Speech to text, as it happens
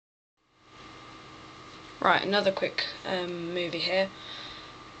Right, another quick movie here.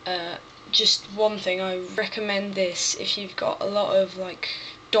 Just one thing, I recommend this if you've got a lot of like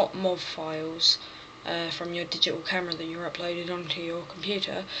 .mov files from your digital camera that you're uploaded onto your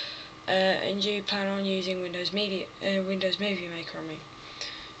computer, and you plan on using Windows Movie Maker.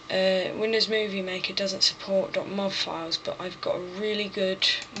 Windows Movie Maker doesn't support .mov files, but I've got a really good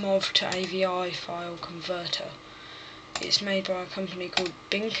MOV to AVI file converter. It's made by a company called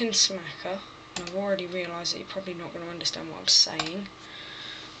Bink and Smacker. And I've already realised that you're probably not going to understand what I'm saying.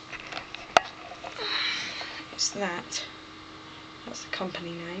 It's that. That's the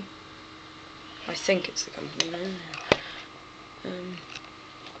company name. I think it's the company name.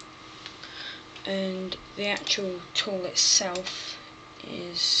 And the actual tool itself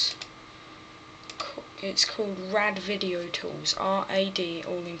is called RAD Video Tools. R-A-D,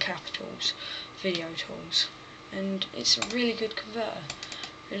 all in capitals, Video Tools. And it's a really good converter.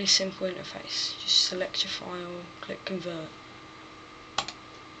 Really simple interface. Just select your file, click convert.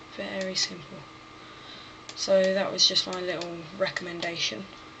 Very simple. So that was just my little recommendation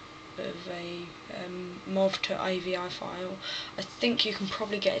of a MOV to AVI file. I think you can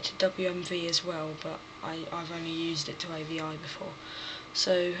probably get it to WMV as well, but I've only used it to AVI before.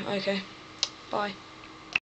 So, okay, bye.